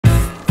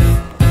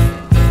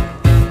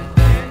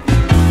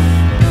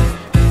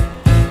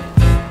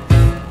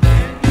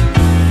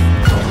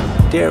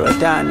Dear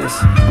Adonis,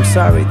 I'm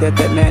sorry that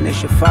man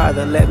is your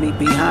father, let me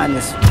be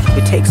honest.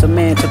 It takes a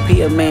man to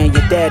be a man,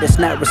 your dad is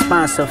not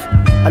responsive.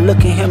 I look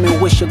at him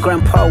and wish your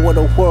grandpa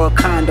would've wore a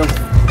condom.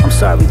 I'm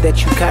sorry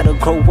that you gotta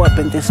grow up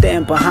and then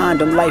stand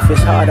behind them. Life is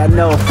hard, I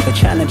know. The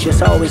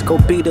challenges always go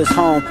beat us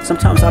home.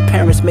 Sometimes our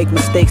parents make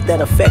mistakes that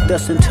affect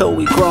us until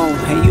we grown.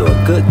 And you're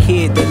a good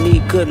kid that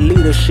need good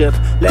leadership.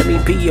 Let me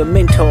be your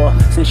mentor,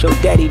 since your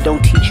daddy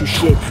don't teach you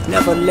shit.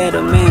 Never let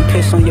a man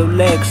piss on your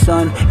leg,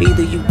 son.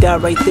 Either you die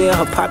right there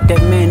or pop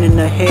that man in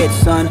the head,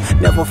 son.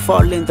 Never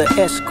fall in the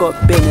escort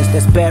business,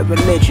 that's bad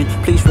religion.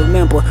 Please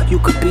remember, you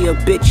could be a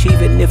bitch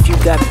even if you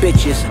got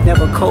bitches.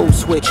 Never code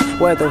switch,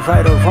 whether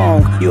right or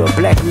wrong. You're a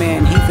black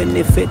man, even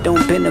if it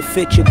don't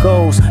benefit your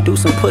goals. Do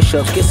some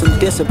push-ups, get some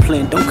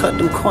discipline. Don't cut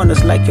them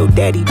corners like your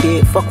daddy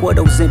did. Fuck what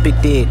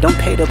Ozempic did. Don't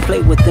pay to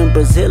play with them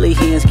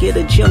Brazilians. Get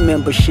a gym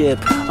membership.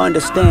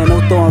 Understand,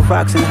 no throwing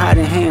rocks and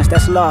hiding hands,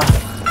 that's law.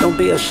 Don't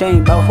be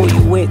ashamed about who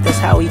you with, that's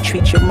how he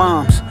treats your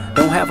moms.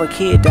 Don't have a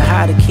kid to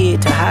hide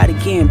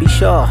again, be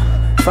sure.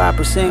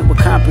 5% will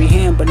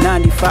comprehend, but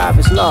 95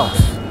 is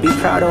lost. Be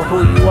proud of who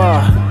you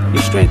are.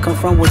 Your strength come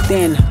from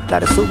within.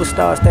 Lot of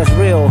superstars that's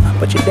real,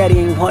 but your daddy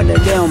ain't one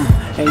of them.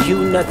 And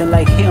you nothing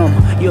like him.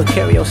 You'll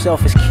carry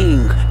yourself as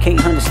king.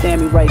 Can't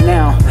understand me right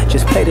now,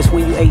 just play this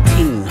when you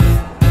 18.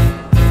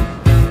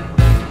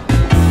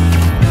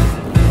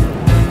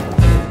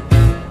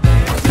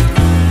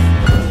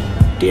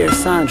 Dear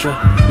Sandra,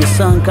 your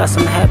son got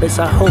some habits,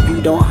 I hope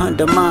you don't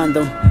undermine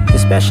them.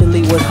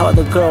 Especially with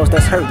other girls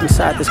that's hurt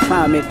inside this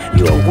climate.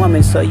 You're a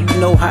woman, so you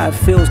know how it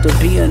feels to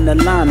be in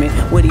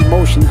alignment with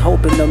emotion,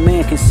 hoping a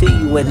man can see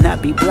you and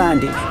not be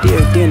blinded. Dear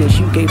Dennis,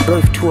 you gave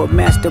birth to a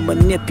master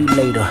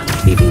manipulator.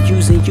 Even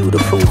using you to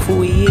prove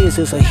who he is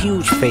a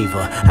huge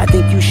favor. I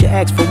think you should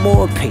ask for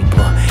more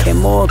paper, and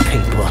more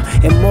paper,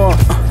 and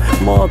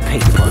more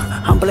paper.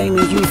 I'm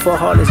blaming you for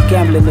all his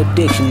gambling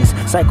addictions,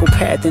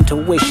 psychopath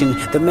intuition,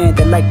 the man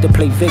that liked to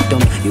play victim.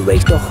 You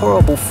raised a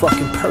horrible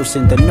fucking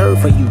person, the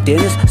nerve of you,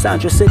 Dennis.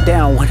 Sandra, sit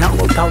down, what I'm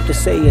about to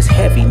say is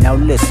heavy, now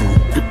listen.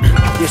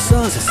 Your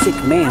son's a sick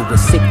man with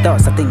sick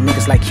thoughts, I think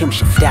niggas like him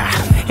should die.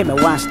 Him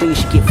and Weinstein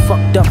should get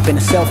fucked up in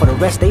a cell for the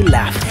rest of their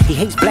life. He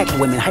hates black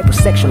women,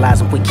 hypersexualize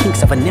them with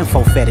kinks of an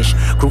info fetish.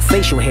 Grew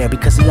facial hair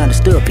because he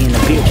understood being a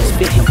beard just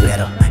fit him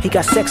better. He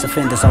got sex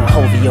offenders on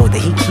Hovio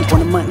that he keep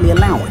on a monthly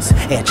allowance.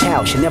 A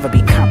child should never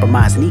be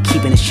compromised and he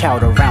keeping his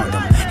child around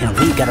him. And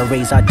we gotta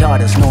raise our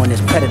daughters knowing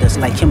there's predators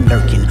like him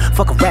lurking.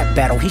 Fuck a rap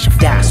battle, he should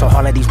die so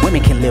all of these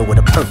women can live with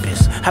a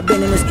purpose. I've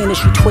been in this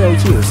industry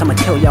 12 years, I'ma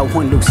tell y'all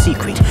one little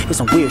secret. There's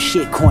some weird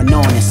shit going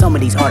on and some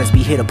of these artists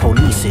be here to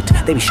police it.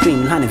 They be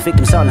streamlining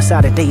victims all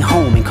inside of their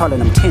home and calling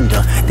them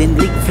tender. Then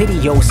leak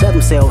videos of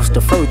themselves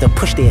to further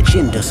push their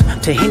agendas.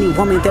 To any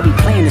woman that be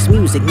playing this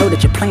music, know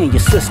that you're playing your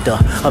sister.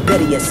 Or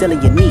better yet,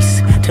 selling your niece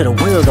to the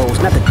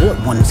weirdos, not the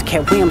good ones.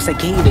 Cat Williams, I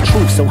gave you the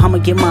truth, so I'ma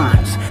get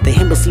mines. The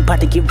embassy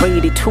about to get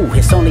raided too,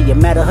 it's only a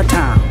matter of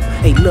time.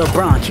 Hey,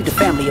 LeBron, keep the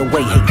family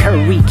away. Hey,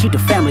 Curry, keep the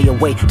family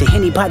away. To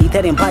anybody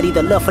that embody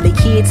the love for their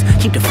kids,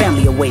 keep the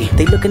family away.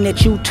 They looking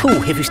at you too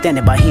if you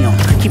standing by him.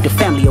 Keep the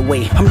family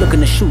away. I'm looking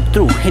to shoot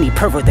through any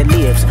pervert that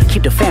lives.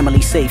 Keep the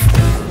family safe.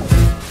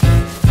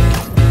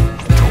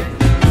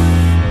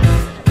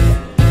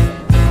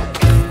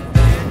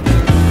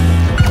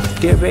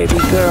 Dear baby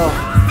girl,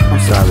 I'm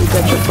sorry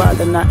that your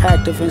father not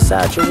active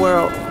inside your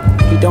world.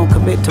 He don't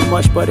commit to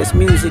much but it's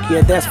music,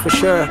 yeah, that's for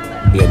sure.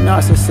 He a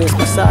narcissist,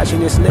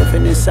 misogynist,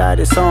 living inside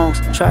his songs.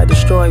 Try to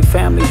destroy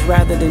families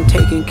rather than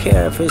taking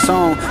care of his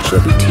own.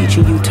 Should be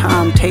teaching you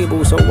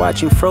timetables or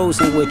watching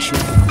Frozen with you.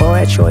 Or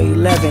at your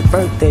 11th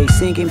birthday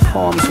singing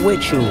poems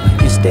with you.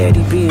 Instead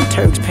he being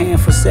Turks, paying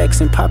for sex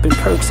and popping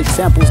perks.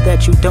 Examples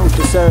that you don't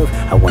deserve.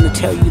 I want to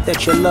tell you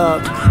that you're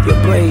loved,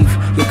 you're brave,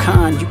 you're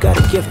kind. You got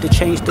a gift to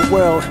change the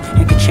world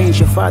and can change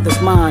your father's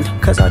mind.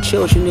 Cause our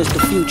children is the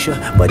future,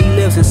 but he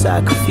lives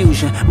inside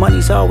confusion.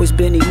 Money's always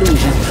been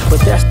illusion, but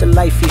that's the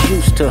life he's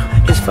used to.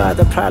 His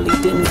father probably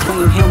didn't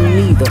claim him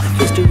neither.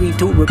 History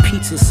do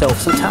repeats itself,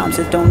 sometimes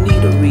it don't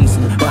need a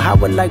reason. But I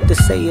would like to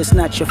say it's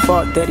not your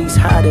fault that he's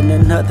hiding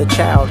another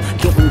child.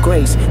 Give him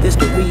grace, this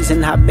the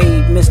reason I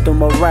made Mr.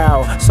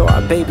 Morale, so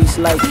our babies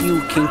like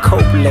you can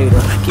cope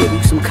later. Give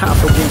you some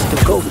confidence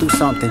to go through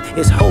something,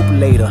 it's hope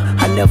later.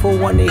 I never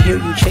want to hear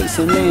you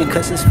chasing men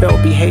cause it's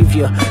felt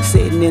behavior.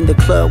 Sitting in the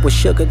club with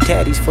sugar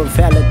daddies for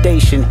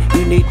validation.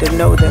 You need to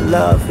know that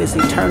love is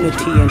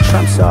eternity and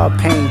trumps all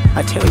pain.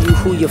 I tell you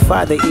who your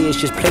father is,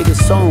 just play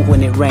this song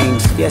when it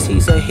rains. Yes,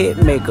 he's a hit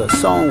maker,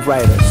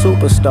 songwriter,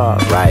 superstar,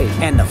 right?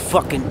 And a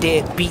fucking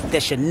dead beat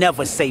that should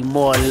never say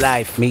more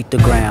life. Meet the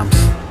Grams.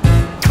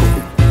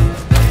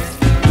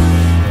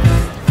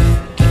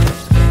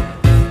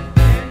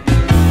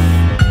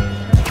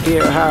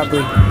 Dear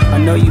Hybrid, I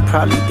know you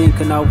probably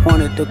thinking I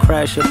wanted to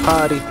crash your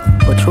party.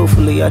 But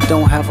truthfully, I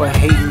don't have a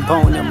hating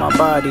bone in my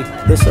body.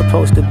 This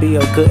supposed to be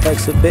a good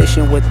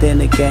exhibition within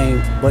the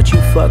game, but you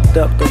fucked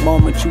up the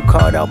moment you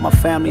called out my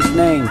family's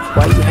name.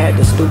 Why you had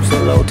to stoop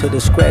so low to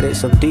discredit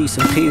some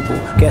decent people?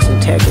 Guess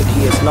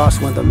integrity is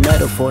lost when the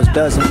metaphors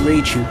doesn't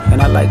reach you.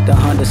 And I like to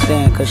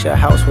understand, cause your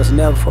house was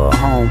never a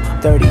home.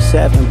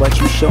 37, but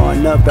you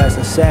showing up as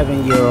a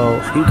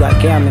 7-year-old. You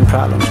got gambling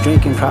problems,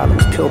 drinking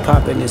problems, pill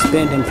popping and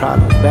spending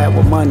problems, bad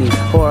with money,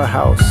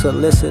 whorehouse,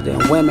 soliciting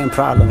women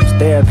problems.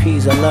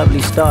 Therapy's a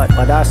lovely start,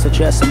 but I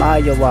suggest some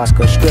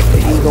ayahuasca, strip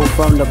the ego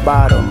from the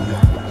bottom.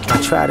 I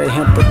try to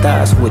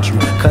empathize with you,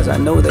 cause I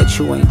know that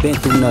you ain't been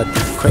through nothing.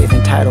 Crave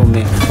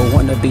entitlement, but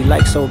wanna be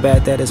like so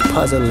bad that it's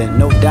puzzling.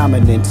 No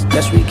dominance,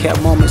 let's recap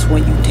moments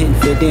when you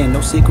didn't fit in. No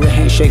secret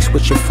handshakes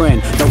with your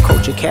friend, no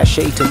culture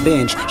cachet to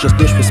binge. Just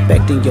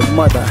disrespecting your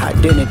mother,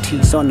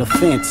 identities on the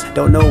fence.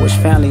 Don't know which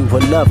family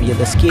will love you.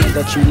 The skin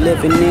that you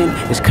living in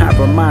is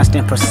compromised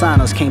in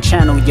personas. Can't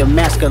channel your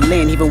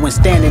masculine even when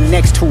standing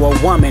next to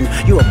a woman.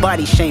 You a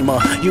body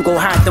shamer, you go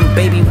hide them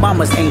baby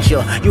mamas, ain't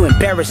you? You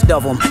embarrassed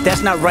of them,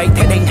 that's not right,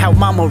 that ain't how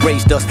mama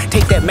raised us.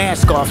 Take that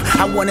mask off,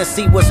 I wanna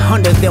see what's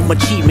under them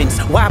achievements.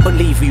 Why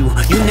believe you?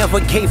 You never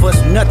gave us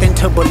nothing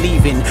to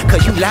believe in,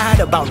 cause you lied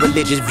about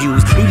religious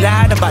views. You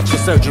lied about your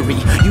surgery.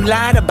 You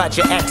lied about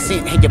your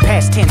accent and your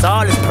past tense,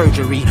 all is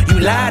perjury.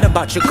 You lied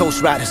about your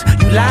ghost riders.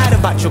 You lied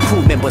about your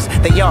crew members,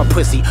 they all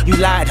pussy. You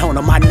lied on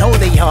them, I know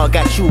they all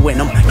got you in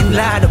them. You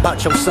lied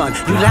about your son.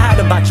 You lied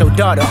about your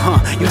daughter,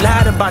 You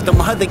lied about them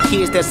other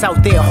kids that's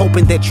out there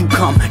hoping that you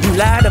come. You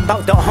lied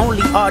about the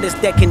only artist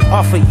that can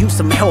offer you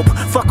some help.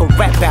 Fuck a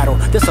rap battle,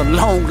 this a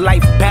long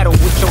life battle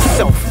with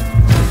yourself.